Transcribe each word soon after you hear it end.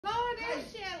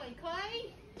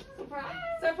All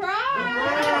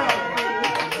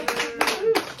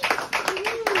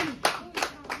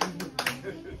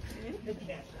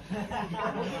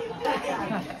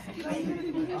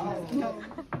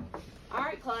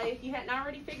right, Clay, if you hadn't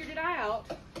already figured it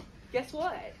out, guess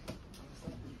what?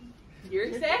 You're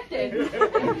accepted. Your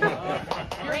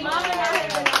mom and I have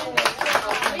been on this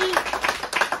for a week.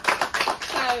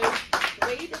 So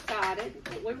we decided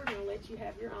that we were going to let you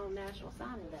have your own National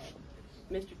Signing Day.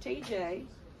 Mr. TJ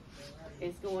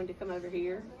is going to come over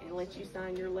here and let you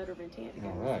sign your letter of intent to go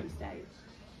to Mississippi State.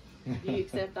 Do you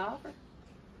accept the offer?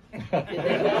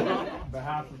 On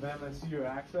behalf of MSU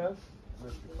Access,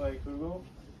 Mr. Clay Kugel,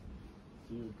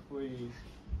 if you would please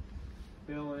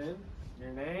fill in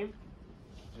your name,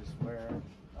 just where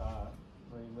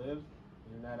you live,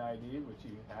 your net ID, which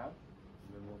you have,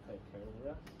 and then we'll take care of the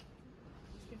rest.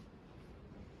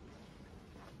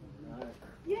 All right.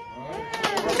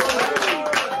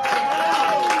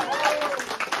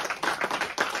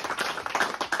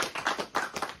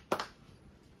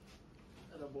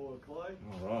 Clay.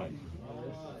 All right.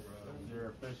 This is your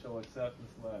official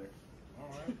acceptance letter. All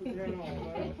right. Put it on,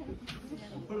 man.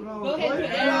 Put it on. Go ahead and put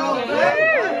it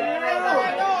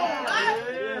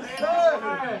Yes, sir.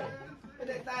 Put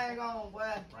that thing on,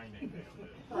 boy. Bring that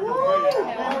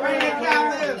down. Bring that down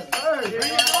there.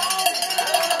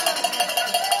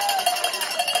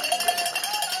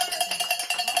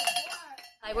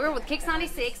 We're with Kicks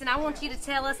 96, and I want you to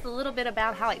tell us a little bit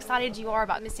about how excited you are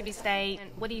about Mississippi State,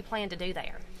 and what do you plan to do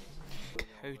there?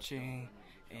 Coaching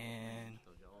and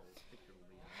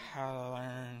how to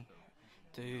learn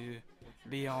to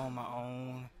be on my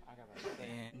own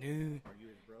and new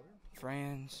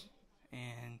friends,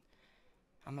 and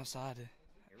I'm excited.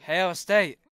 Hail State!